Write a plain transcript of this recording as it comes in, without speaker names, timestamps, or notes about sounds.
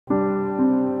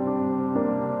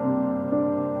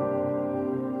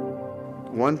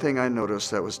one thing I noticed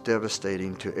that was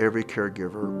devastating to every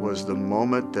caregiver was the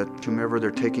moment that whomever they're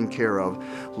taking care of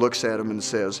looks at them and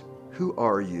says, "Who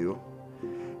are you?"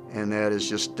 And that is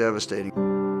just devastating.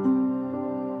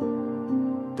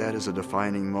 That is a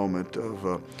defining moment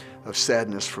of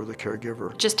sadness for the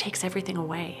caregiver. It just takes everything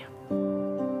away.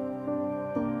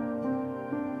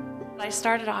 I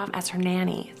started off as her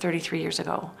nanny 33 years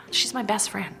ago. She's my best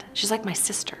friend. She's like my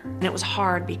sister. And it was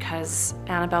hard because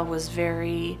Annabelle was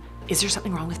very, is there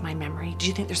something wrong with my memory? Do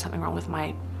you think there's something wrong with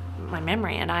my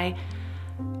memory? And I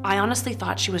honestly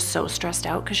thought she was so stressed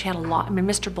out because she had a lot. I mean,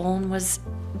 Mr. Bowen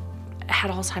had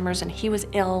Alzheimer's and he was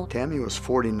ill. Tammy was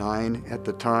 49 at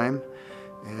the time,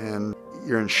 and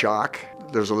you're in shock.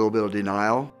 There's a little bit of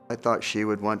denial. I thought she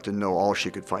would want to know all she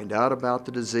could find out about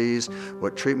the disease,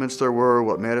 what treatments there were,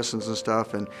 what medicines and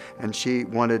stuff, and she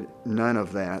wanted none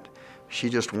of that. She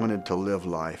just wanted to live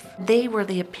life. They were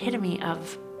the epitome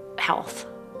of health,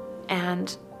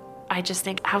 and I just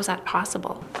think, how's that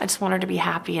possible? I just want her to be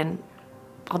happy, and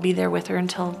I'll be there with her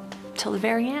until the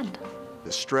very end.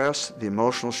 The stress, the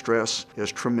emotional stress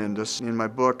is tremendous. In my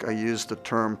book, I use the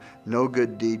term, no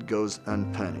good deed goes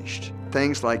unpunished.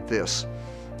 Things like this.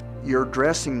 You're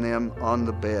dressing them on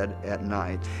the bed at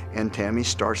night, and Tammy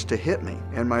starts to hit me.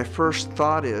 And my first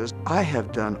thought is, I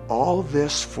have done all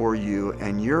this for you,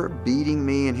 and you're beating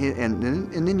me, and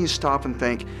then you stop and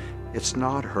think, it's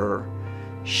not her.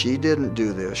 She didn't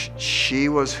do this. She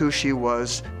was who she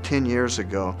was 10 years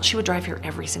ago. She would drive here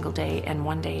every single day, and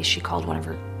one day she called one of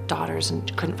her daughters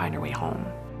and couldn't find her way home.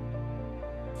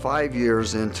 5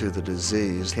 years into the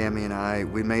disease, Tammy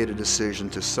and we made a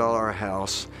decision to sell our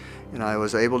house, and I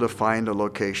was able to find a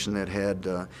location that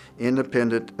had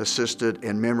independent, assisted,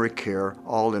 and memory care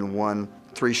all in one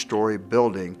 3-story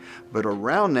building. But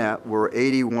around that were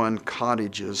 81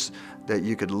 cottages that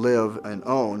you could live and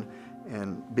own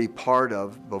and be part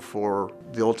of before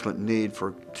the ultimate need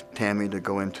for Tammy to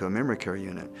go into a memory care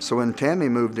unit. So when Tammy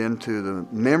moved into the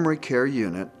memory care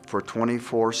unit for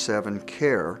 24/7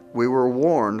 care, we were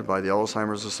warned by the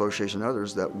Alzheimer's Association and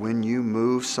others that when you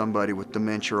move somebody with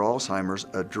dementia or Alzheimer's,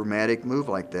 a dramatic move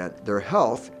like that, their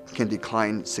health can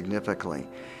decline significantly.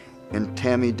 And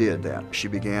Tammy did that. She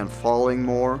began falling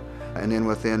more, and then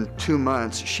within 2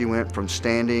 months, she went from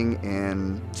standing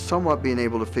and somewhat being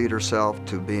able to feed herself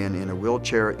to being in a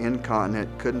wheelchair, incontinent,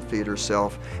 couldn't feed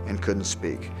herself, and couldn't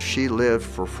speak. She lived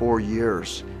for 4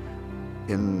 years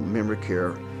in memory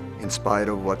care in spite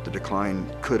of what the decline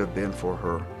could have been for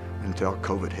her until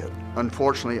COVID hit.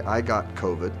 Unfortunately, I got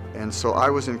COVID, and so I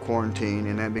was in quarantine,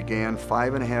 and that began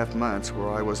 5.5 months where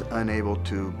I was unable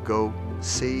to go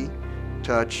see,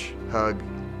 touch, hug,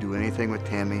 do anything with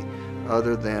Tammy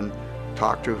other than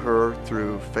talk to her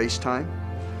through FaceTime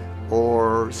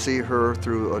or see her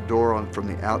through a door from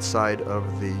the outside of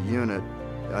the unit.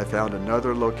 I found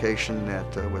another location that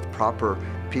with proper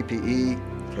PPE,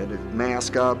 had to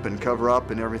mask up and cover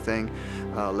up and everything,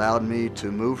 allowed me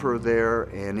to move her there,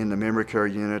 and in the memory care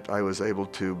unit I was able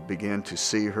to begin to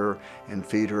see her and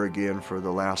feed her again for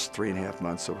the last 3.5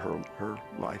 months of her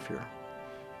life here.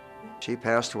 She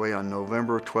passed away on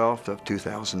November 12th of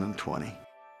 2020.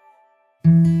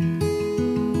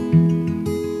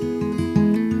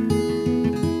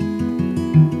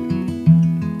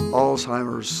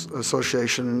 Alzheimer's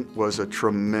Association was a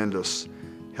tremendous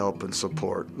help and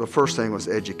support. The first thing was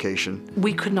education.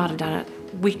 We could not have done it.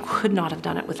 We could not have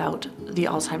done it without the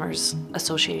Alzheimer's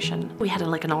Association. We had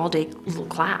like an all-day little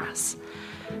class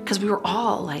because we were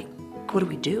all like, what do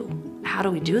we do? How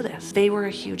do we do this? They were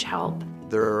a huge help.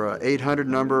 Their 800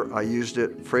 number, I used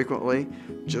it frequently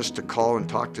just to call and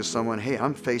talk to someone. Hey,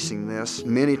 I'm facing this.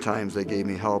 Many times they gave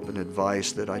me help and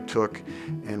advice that I took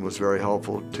and was very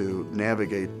helpful to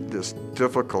navigate this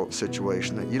difficult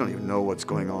situation that you don't even know what's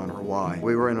going on or why.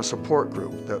 We were in a support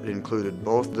group that included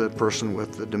both the person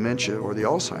with the dementia or the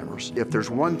Alzheimer's. If there's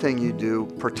one thing you do,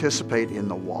 participate in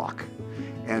the walk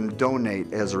and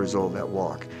donate as a result of that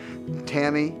walk.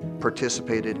 Tammy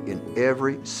participated in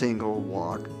every single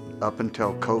walk up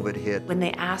until COVID hit. When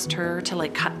they asked her to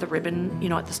like cut the ribbon, you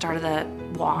know, at the start of the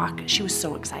walk, she was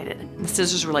so excited. The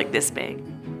scissors were like this big.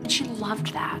 She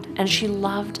loved that, and she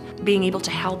loved being able to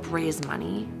help raise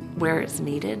money where it's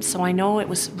needed. So I know it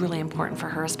was really important for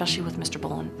her, especially with Mr.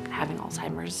 Bowen having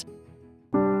Alzheimer's.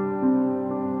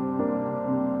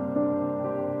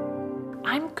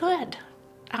 I'm good.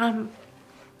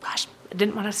 Gosh, I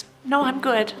didn't want to, no, I'm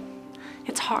good.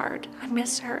 It's hard, I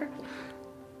miss her,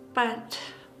 but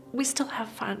we still have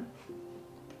fun.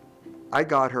 I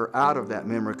got her out of that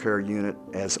memory care unit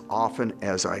as often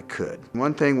as I could.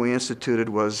 One thing we instituted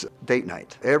was date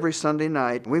night. Every Sunday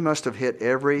night, we must have hit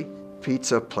every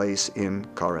pizza place in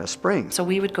Colorado Springs. So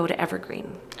we would go to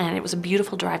Evergreen, and it was a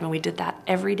beautiful drive, and we did that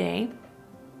every day,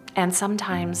 and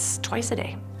sometimes twice a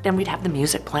day. Then we'd have the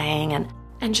music playing,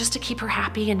 and just to keep her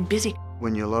happy and busy.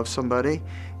 When you love somebody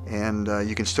and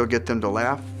you can still get them to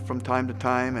laugh from time to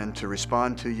time and to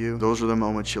respond to you, those are the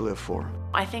moments you live for.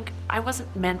 I think I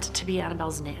wasn't meant to be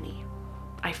Annabelle's nanny.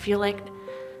 I feel like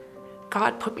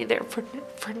God put me there for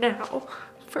now,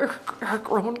 for our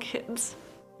grown kids.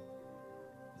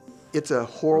 It's a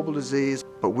horrible disease,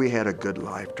 but we had a good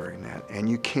life during that, and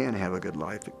you can have a good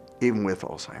life even with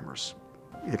Alzheimer's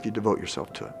if you devote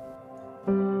yourself to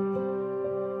it.